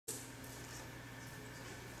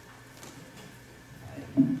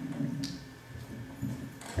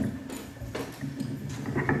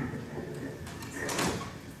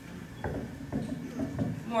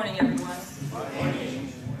morning, everyone. Good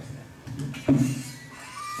morning.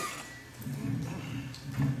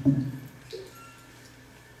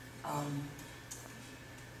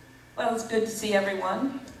 Well, it's good to see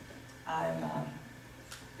everyone. I'm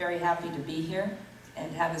very happy to be here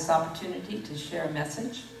and have this opportunity to share a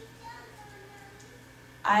message.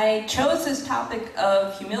 I chose this topic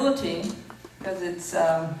of humility because it's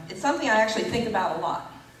something I actually think about a lot.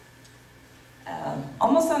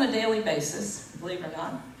 Almost on a daily basis, believe it or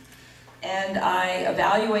not. And I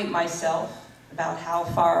evaluate myself about how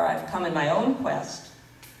far I've come in my own quest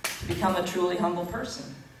to become a truly humble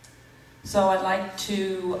person. So I'd like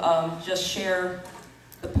to just share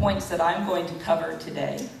the points that I'm going to cover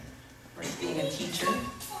today. First, being a teacher,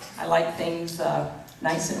 I like things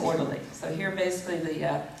nice and orderly. So here basically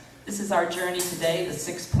this is our journey today, the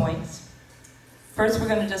 6 points. First, we're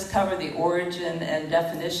going to just cover the origin and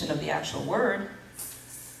definition of the actual word.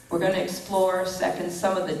 We're going to explore, second,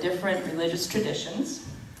 some of the different religious traditions.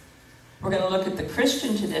 We're going to look at the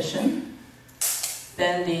Christian tradition,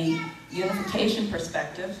 then the unification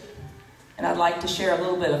perspective, and I'd like to share a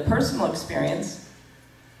little bit of personal experience.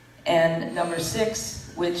 And number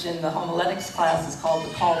 6, which in the homiletics class is called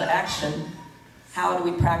the call to action, how do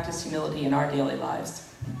we practice humility in our daily lives?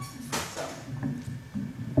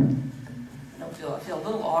 So, I feel a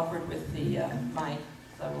little awkward with the mic,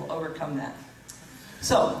 so we'll overcome that.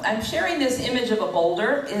 So, I'm sharing this image of a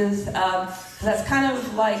boulder, that's kind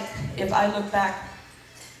of like if I look back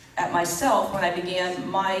at myself when I began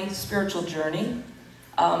my spiritual journey.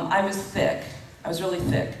 I was thick. I was really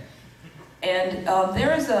thick. And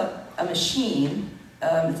there is a machine,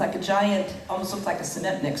 it's like a giant, almost looks like a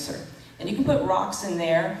cement mixer. And you can put rocks in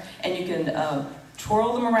there, and you can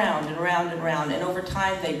twirl them around and around and around, and over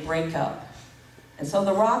time they break up. And so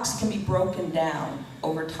the rocks can be broken down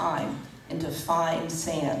over time into fine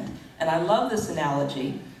sand. And I love this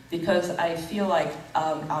analogy because I feel like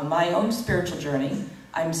on my own spiritual journey,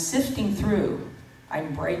 I'm sifting through,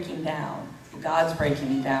 I'm breaking down. God's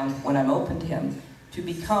breaking me down when I'm open to Him to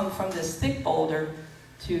become from this thick boulder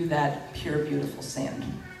to that pure, beautiful sand.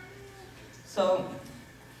 So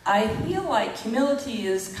I feel like humility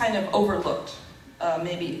is kind of overlooked,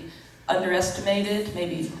 maybe underestimated,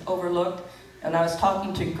 maybe overlooked. And I was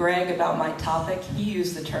talking to Greg about my topic. He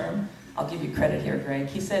used the term, I'll give you credit here, Greg.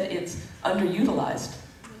 He said it's underutilized.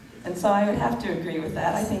 And so I would have to agree with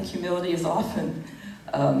that. I think humility is often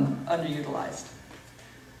underutilized.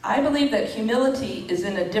 I believe that humility is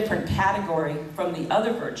in a different category from the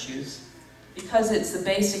other virtues because it's the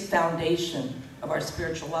basic foundation of our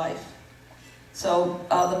spiritual life. So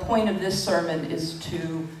the point of this sermon is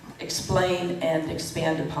to explain and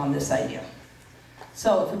expand upon this idea.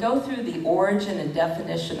 So if we go through the origin and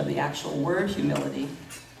definition of the actual word humility,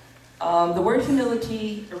 the word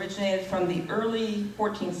humility originated from the early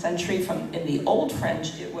 14th century. In the Old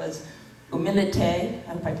French, it was humilité,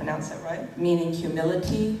 I hope I pronounced that right, meaning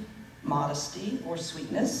humility, modesty, or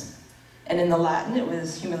sweetness. And in the Latin, it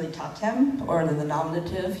was humilitatem, or in the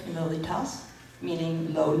nominative, humilitas,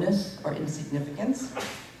 meaning lowness or insignificance.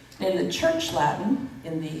 And in the Church Latin,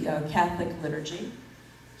 in the Catholic liturgy,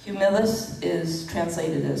 humilis is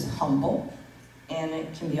translated as humble, and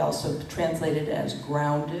it can be also translated as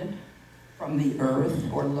grounded, from the earth,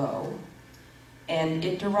 or low. And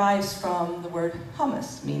it derives from the word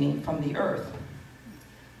humus, meaning from the earth.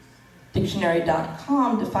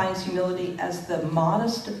 Dictionary.com defines humility as the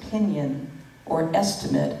modest opinion or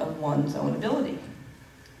estimate of one's own ability.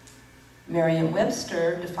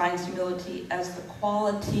 Merriam-Webster defines humility as the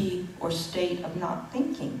quality or state of not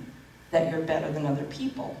thinking that you're better than other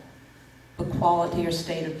people, the quality or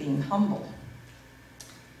state of being humble.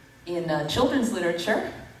 In children's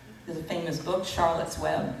literature, there's a famous book, Charlotte's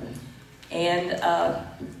Web, and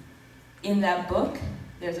in that book,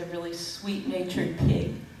 there's a really sweet-natured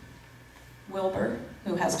pig, Wilbur,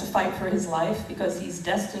 who has to fight for his life because he's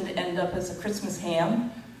destined to end up as a Christmas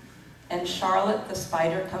ham. And Charlotte, the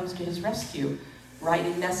spider, comes to his rescue,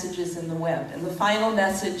 writing messages in the web. And the final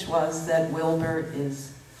message was that Wilbur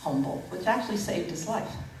is humble, which actually saved his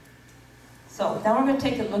life. So now we're going to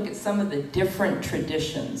take a look at some of the different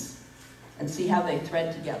traditions and see how they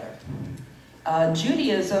thread together.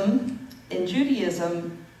 In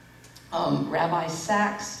Judaism, Rabbi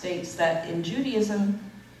Sachs states that in Judaism,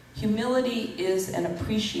 humility is an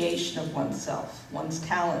appreciation of oneself, one's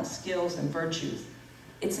talents, skills, and virtues.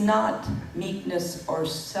 It's not meekness or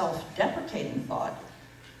self-deprecating thought,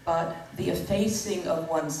 but the effacing of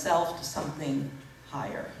oneself to something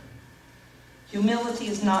higher. Humility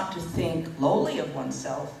is not to think lowly of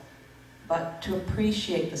oneself, but to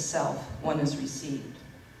appreciate the self one has received.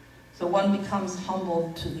 So one becomes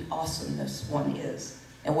humble to the awesomeness one is.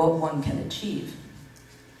 and what one can achieve.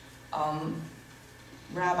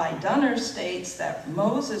 Rabbi Dunner states that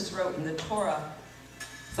Moses wrote in the Torah,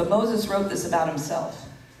 so Moses wrote this about himself,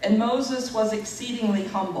 and Moses was exceedingly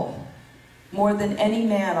humble, more than any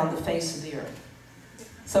man on the face of the earth.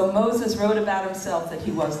 So Moses wrote about himself that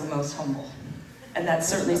he was the most humble. And that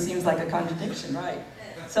certainly seems like a contradiction, right?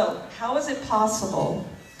 So how is it possible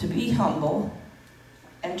to be humble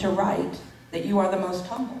and to write that you are the most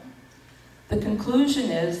humble? The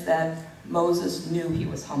conclusion is that Moses knew he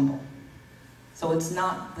was humble. So it's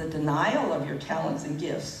not the denial of your talents and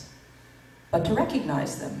gifts, but to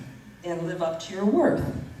recognize them and live up to your worth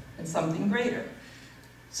and something greater.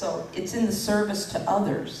 So it's in the service to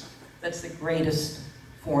others that's the greatest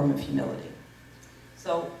form of humility.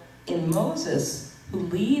 So in Moses, who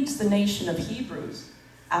leads the nation of Hebrews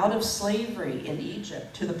out of slavery in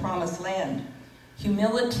Egypt to the promised land,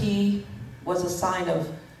 humility was a sign of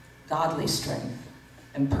godly strength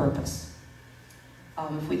and purpose.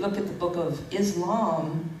 If we look at the book of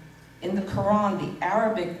Islam, in the Quran, the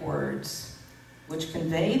Arabic words which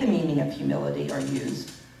convey the meaning of humility are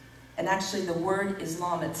used. And actually the word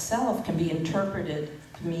Islam itself can be interpreted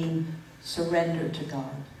to mean surrender to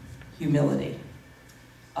God, humility.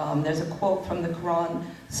 There's a quote from the Quran,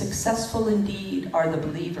 "Successful indeed are the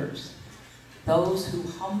believers, those who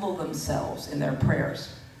humble themselves in their prayers."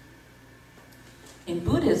 In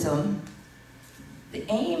Buddhism, the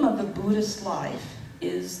aim of the Buddhist life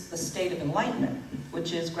is the state of enlightenment,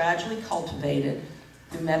 which is gradually cultivated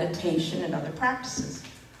through meditation and other practices,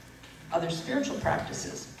 other spiritual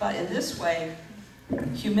practices. But in this way,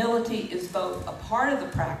 humility is both a part of the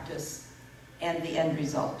practice and the end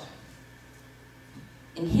result.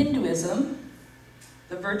 In Hinduism,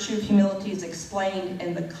 the virtue of humility is explained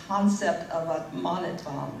in the concept of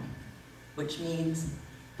atmanatvam, which means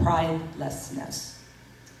pridelessness.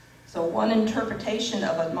 So one interpretation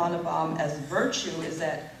of atmanatvam as virtue is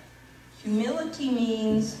that humility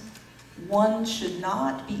means one should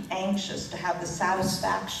not be anxious to have the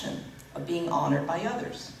satisfaction of being honored by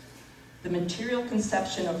others. The material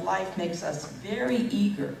conception of life makes us very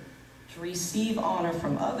eager to receive honor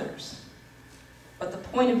from others. But the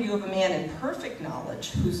point of view of a man in perfect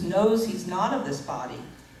knowledge, who knows he's not of this body,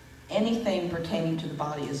 anything pertaining to the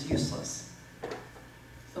body is useless.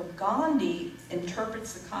 So Gandhi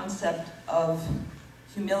interprets the concept of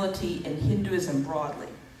humility in Hinduism broadly,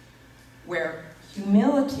 where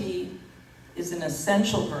humility is an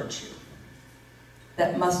essential virtue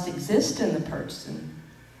that must exist in the person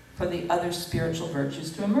for the other spiritual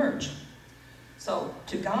virtues to emerge. So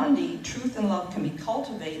to Gandhi, truth and love can be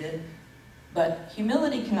cultivated, but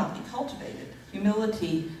humility cannot be cultivated.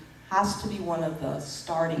 Humility has to be one of the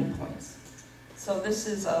starting points. So this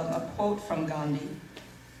is a quote from Gandhi.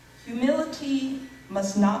 "Humility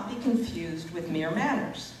must not be confused with mere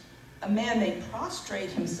manners. A man may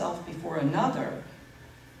prostrate himself before another,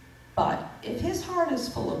 but if his heart is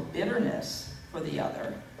full of bitterness for the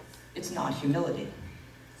other, it's not humility.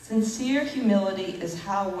 Sincere humility is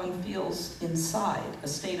how one feels inside, a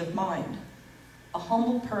state of mind. A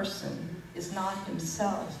humble person is not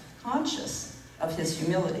himself conscious of his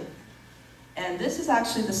humility." And this is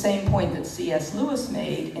actually the same point that C.S. Lewis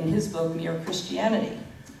made in his book, Mere Christianity.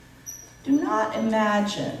 Do not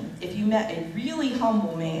imagine if you met a really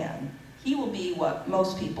humble man, he will be what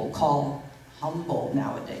most people call humble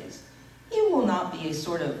nowadays. He will not be a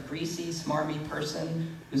sort of greasy, smarmy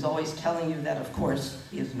person who's always telling you that, of course,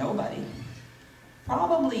 he is nobody.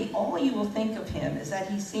 Probably all you will think of him is that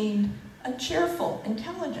he seemed a cheerful,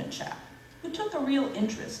 intelligent chap who took a real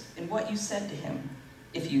interest in what you said to him.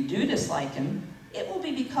 If you do dislike him, it will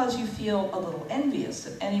be because you feel a little envious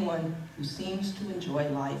of anyone who seems to enjoy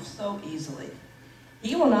life so easily.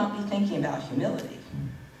 He will not be thinking about humility.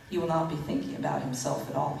 He will not be thinking about himself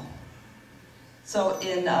at all. So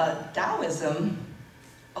in Taoism,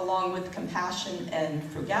 along with compassion and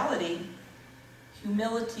frugality,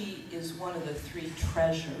 humility is one of the three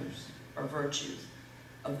treasures or virtues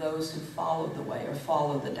of those who follow the way or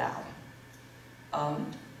follow the Tao.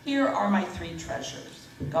 Here are my three treasures.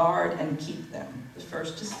 Guard and keep them. The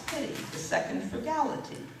first is pity, the second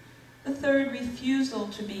frugality, the third refusal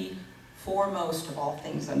to be foremost of all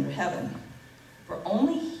things under heaven. For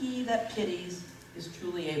only he that pities is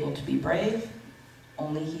truly able to be brave,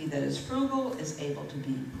 only he that is frugal is able to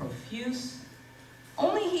be profuse,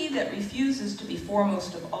 only he that refuses to be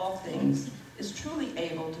foremost of all things is truly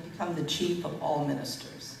able to become the chief of all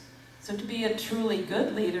ministers. So to be a truly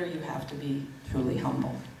good leader, you have to be truly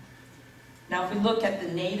humble. Now, if we look at the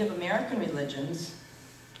Native American religions,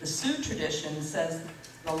 the Sioux tradition says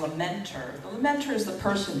the lamenter is the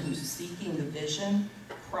person who's seeking the vision,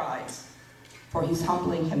 cries, for he's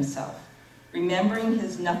humbling himself, remembering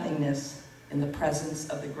his nothingness in the presence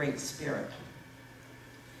of the Great Spirit.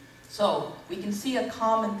 So we can see a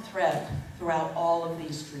common thread throughout all of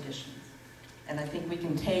these traditions. And I think we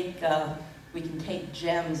can take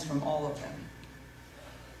gems from all of them.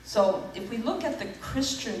 So if we look at the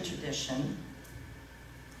Christian tradition,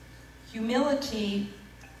 humility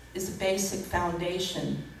is a basic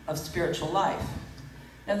foundation of spiritual life.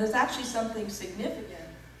 Now there's actually something significant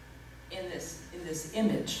in this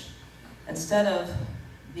image. Instead of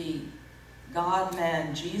the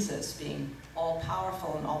God-man Jesus being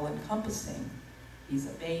all-powerful and all-encompassing, he's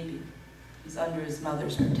a baby. He's under his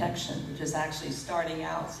mother's protection, which is actually starting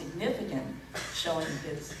out significant, showing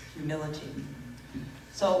his humility.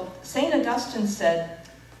 So St. Augustine said,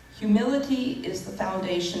 humility is the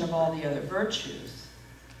foundation of all the other virtues.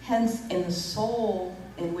 Hence, in the soul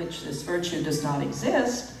in which this virtue does not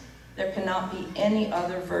exist, there cannot be any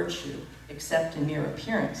other virtue except in mere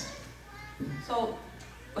appearance. So,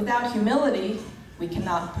 without humility, we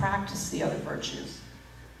cannot practice the other virtues.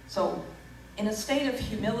 So, in a state of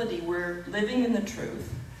humility, we're living in the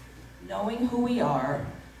truth, knowing who we are,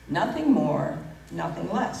 nothing more,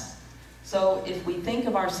 nothing less. So, if we think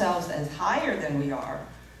of ourselves as higher than we are,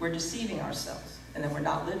 we're deceiving ourselves, and then we're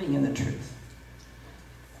not living in the truth.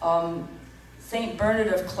 Saint Bernard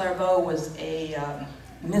of Clairvaux was a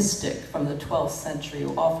mystic from the 12th century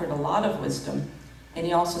who offered a lot of wisdom, and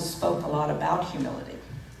he also spoke a lot about humility.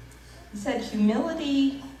 He said,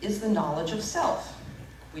 humility is the knowledge of self.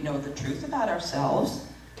 We know the truth about ourselves,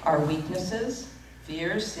 our weaknesses,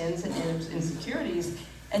 fears, sins, and insecurities,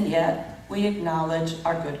 and yet we acknowledge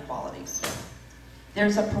our good qualities.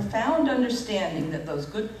 There's a profound understanding that those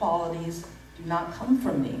good qualities do not come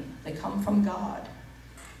from me. They come from God,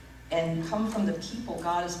 and come from the people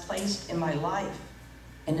God has placed in my life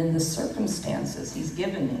and in the circumstances he's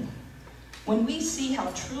given me. When we see how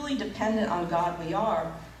truly dependent on God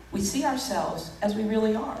we see ourselves as we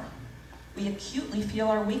really are. We acutely feel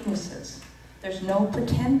our weaknesses. There's no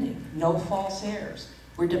pretending, no false airs.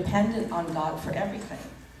 We're dependent on God for everything.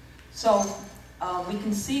 So we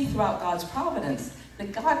can see throughout God's providence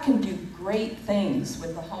that God can do great things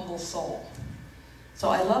with the humble soul. So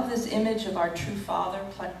I love this image of our true Father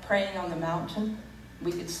praying on the mountain.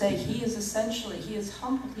 We could say he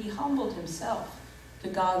humbled himself to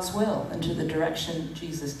God's will and to the direction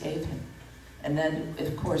Jesus gave him. And then,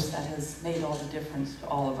 of course, that has made all the difference to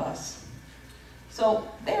all of us. So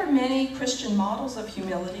there are many Christian models of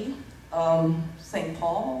humility. St.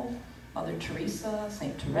 Paul, Mother Teresa,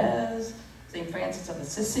 St. Therese, St. Francis of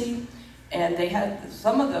Assisi. And they had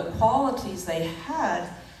some of the qualities they had.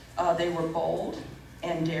 They were bold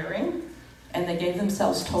and daring, and they gave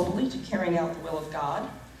themselves totally to carrying out the will of God.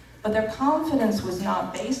 But their confidence was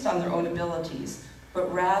not based on their own abilities,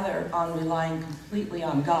 but rather on relying completely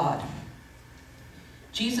on God.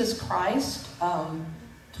 Jesus Christ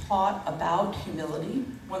taught about humility.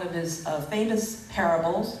 One of his famous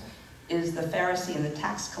parables is the Pharisee and the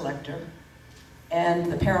tax collector.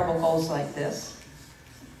 And the parable goes like this.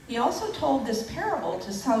 He also told this parable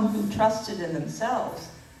to some who trusted in themselves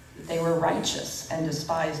that they were righteous and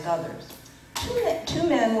despised others. Two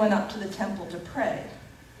men went up to the temple to pray,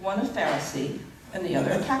 one a Pharisee and the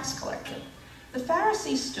other a tax collector. The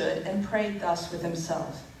Pharisee stood and prayed thus with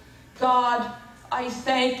himself, God, I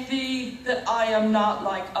thank thee that I am not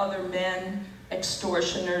like other men,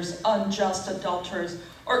 extortioners, unjust adulterers,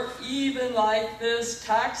 or even like this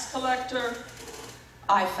tax collector.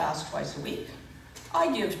 I fast twice a week.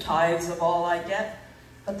 I give tithes of all I get.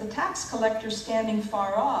 But the tax collector, standing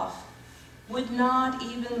far off, would not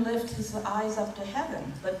even lift his eyes up to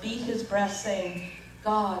heaven, but beat his breast, saying,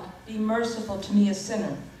 God, be merciful to me, a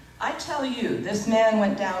sinner. I tell you, this man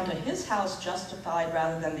went down to his house justified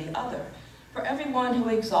rather than the other. For everyone who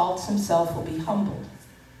exalts himself will be humbled,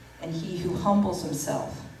 and he who humbles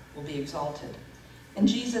himself will be exalted. And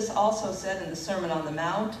Jesus also said in the Sermon on the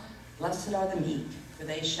Mount, Blessed are the meek, for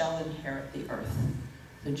they shall inherit the earth.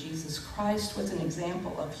 So Jesus Christ was an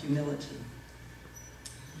example of humility.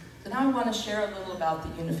 So now I want to share a little about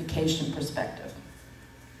the unification perspective.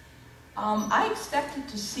 I expected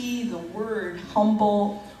to see the word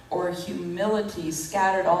humble or humility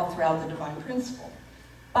scattered all throughout the divine principle.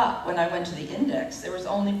 But when I went to the index, there was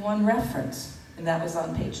only one reference, and that was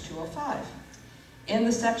on page 205. In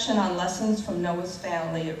the section on lessons from Noah's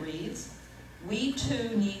family, it reads, we too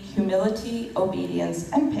need humility,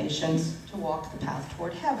 obedience, and patience to walk the path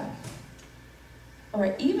toward heaven.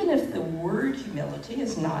 Or even if the word humility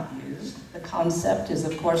is not used, the concept is,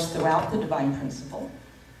 of course, throughout the divine principle,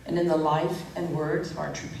 and in the life and words of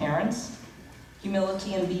our true parents.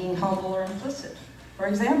 Humility and being humble are implicit. For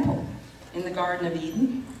example, In the Garden of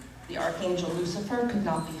Eden, the archangel Lucifer could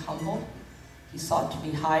not be humble. He sought to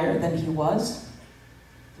be higher than he was.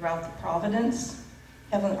 Throughout the providence,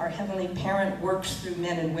 our heavenly parent works through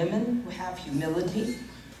men and women who have humility,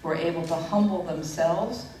 who are able to humble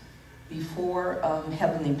themselves before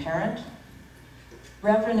heavenly parent.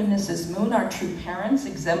 Reverend and Mrs. Moon, our true parents,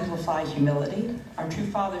 exemplify humility. Our true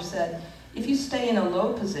father said, if you stay in a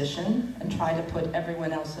low position and try to put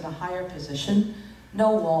everyone else in a higher position,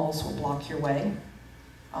 no walls will block your way.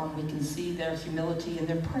 We can see their humility in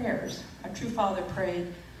their prayers. Our true father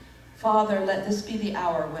prayed, Father, let this be the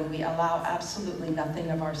hour when we allow absolutely nothing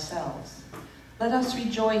of ourselves. Let us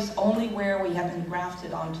rejoice only where we have been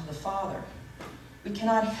grafted onto the Father. We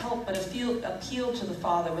cannot help but appeal to the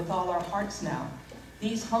Father with all our hearts now.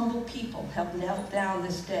 These humble people have knelt down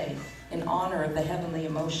this day in honor of the heavenly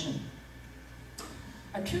emotion.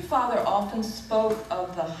 Our true Father often spoke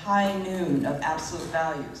of the high noon of absolute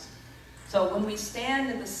values. So when we stand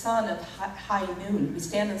in the sun at high noon,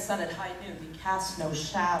 we cast no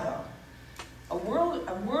shadow. A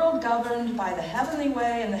world governed by the heavenly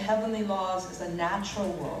way and the heavenly laws is a natural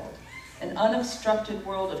world, an unobstructed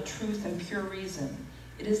world of truth and pure reason.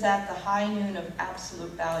 It is at the high noon of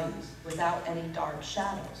absolute values, without any dark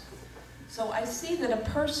shadows. So I see that a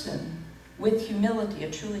person with humility,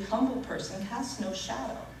 a truly humble person, casts no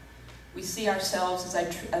shadow. We see ourselves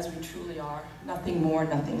as we truly are, nothing more,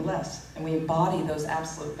 nothing less, and we embody those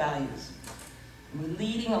absolute values. And we're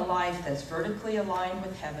leading a life that's vertically aligned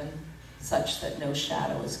with heaven, such that no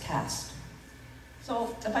shadow is cast.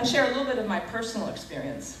 So if I share a little bit of my personal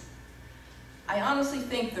experience, I honestly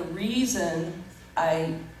think the reason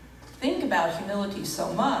I think about humility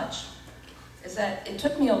so much is that it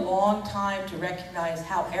took me a long time to recognize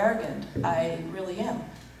how arrogant I really am.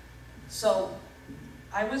 So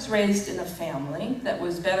I was raised in a family that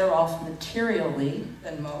was better off materially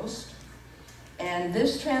than most, and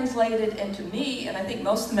this translated into me, and I think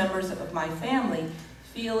most of the members of my family,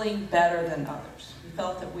 feeling better than others. We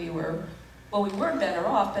felt that we were better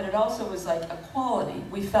off, but it also was like a quality.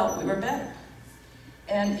 We felt we were better.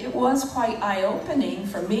 And it was quite eye-opening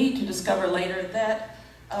for me to discover later that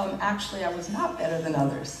actually I was not better than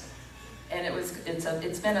others. And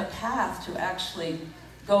it's been a path to actually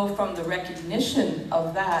go from the recognition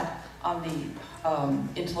of that on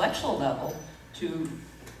the intellectual level to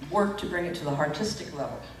work to bring it to the artistic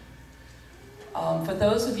level. For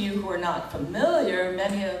those of you who are not familiar,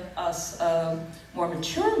 many of us more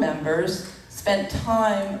mature members spent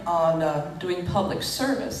time on doing public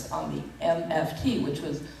service on the MFT, which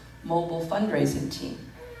was Mobile Fundraising Team.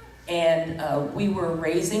 And we were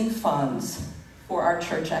raising funds for our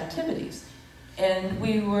church activities. And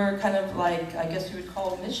we were kind of like, I guess you would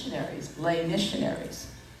call missionaries, lay missionaries.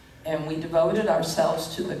 And we devoted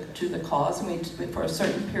ourselves to the cause, and for a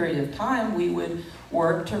certain period of time, we would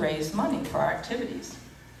work to raise money for our activities.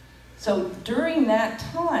 So during that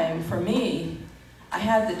time, for me, I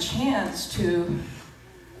had the chance to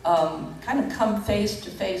kind of come face to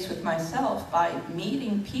face with myself by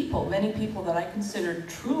meeting people, many people that I considered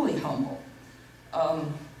truly humble.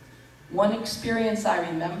 One experience I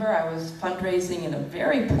remember, I was fundraising in a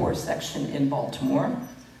very poor section in Baltimore.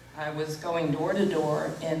 I was going door to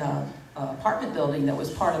door in an apartment building that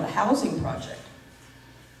was part of a housing project.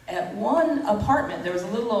 At one apartment, there was a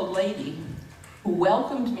little old lady who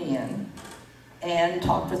welcomed me in and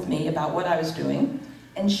talked with me about what I was doing.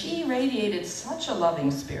 And she radiated such a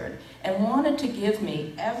loving spirit and wanted to give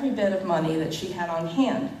me every bit of money that she had on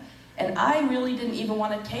hand. And I really didn't even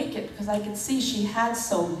want to take it because I could see she had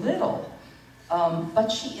so little, but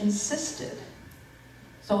she insisted.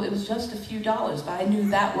 So it was just a few dollars, but I knew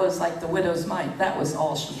that was like the widow's mite. That was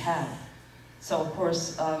all she had. So of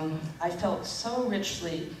course, I felt so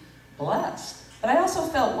richly blessed. But I also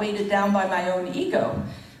felt weighted down by my own ego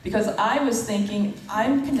because I was thinking,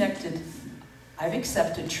 I'm connected, I've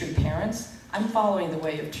accepted true parents, I'm following the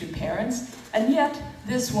way of true parents, and yet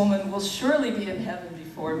this woman will surely be in heaven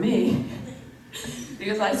before me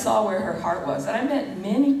because I saw where her heart was. And I met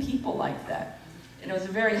many people like that. And it was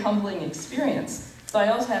a very humbling experience. So I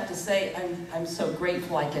also have to say, I'm so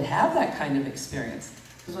grateful I could have that kind of experience.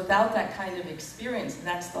 Because without that kind of experience, and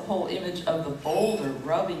that's the whole image of the boulder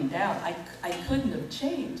rubbing down, I couldn't have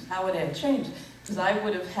changed. How would I have changed? Because I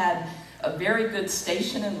would have had a very good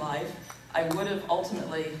station in life. I would have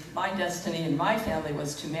ultimately, my destiny in my family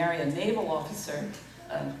was to marry a naval officer,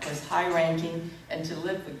 was high-ranking, and to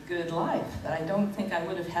live a good life. But I don't think I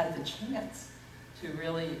would have had the chance to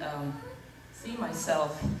really see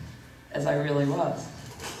myself as I really was.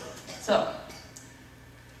 So,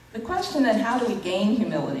 the question then, how do we gain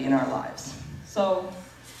humility in our lives? So,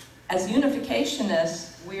 As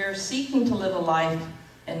unificationists, we're seeking to live a life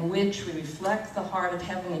in which we reflect the heart of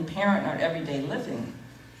Heavenly Parent in our everyday living.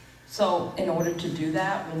 So in order to do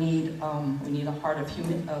that, we need a heart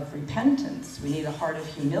of repentance. We need a heart of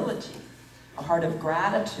humility, a heart of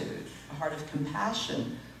gratitude, a heart of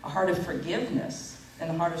compassion, a heart of forgiveness, and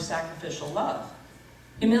a heart of sacrificial love.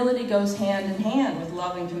 Humility goes hand in hand with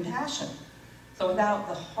love and compassion. So without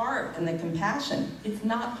the heart and the compassion, it's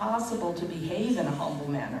not possible to behave in a humble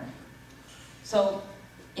manner. So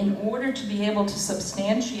in order to be able to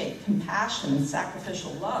substantiate compassion and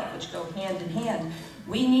sacrificial love, which go hand in hand,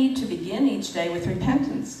 we need to begin each day with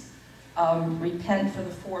repentance. Repent for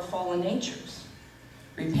the 4 fallen natures.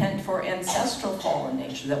 Repent for ancestral fallen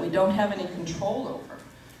nature that we don't have any control over.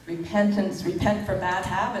 Repent for bad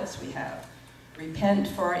habits we have. Repent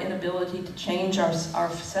for our inability to change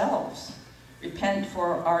ourselves. Repent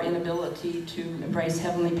for our inability to embrace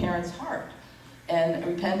Heavenly Parent's heart. And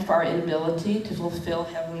repent for our inability to fulfill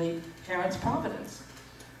Heavenly Parent's providence.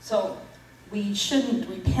 So we shouldn't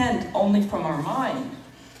repent only from our mind,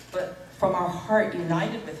 but from our heart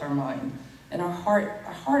united with our mind. And our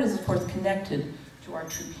heart is of course connected to our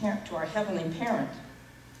true parent, to our Heavenly Parent.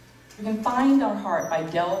 We can find our heart by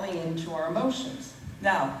delving into our emotions.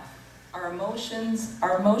 Now, our emotions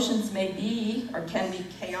may be or can be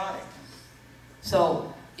chaotic.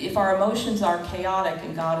 So if our emotions are chaotic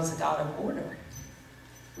and God is a God of order,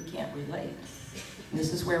 we can't relate. And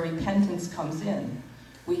this is where repentance comes in.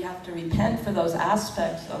 We have to repent for those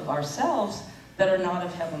aspects of ourselves that are not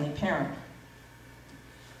of Heavenly Parent.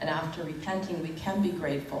 And after repenting, we can be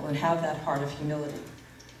grateful and have that heart of humility.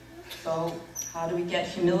 So how do we get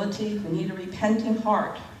humility? We need a repenting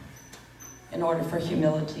heart in order for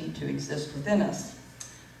humility to exist within us.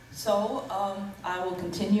 So I will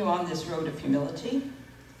continue on this road of humility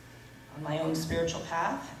on my own spiritual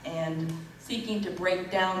path and seeking to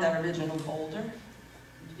break down that original boulder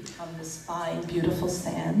and to become this fine, beautiful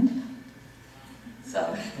sand.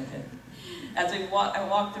 So as I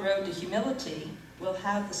walk the road to humility, we'll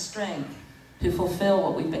have the strength to fulfill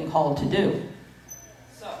what we've been called to do.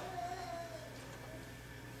 So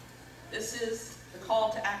this is the call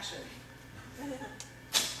to action.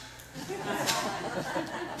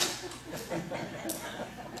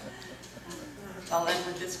 I'll end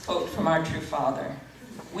with this quote from our true Father.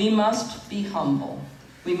 We must be humble.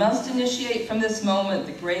 We must initiate from this moment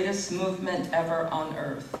the greatest movement ever on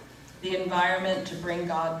earth, the environment to bring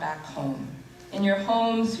God back home. In your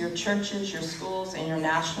homes, your churches, your schools, and your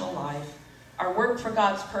national life, our work for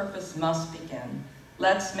God's purpose must begin.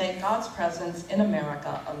 Let's make God's presence in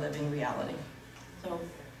America a living reality. So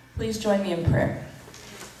please join me in prayer.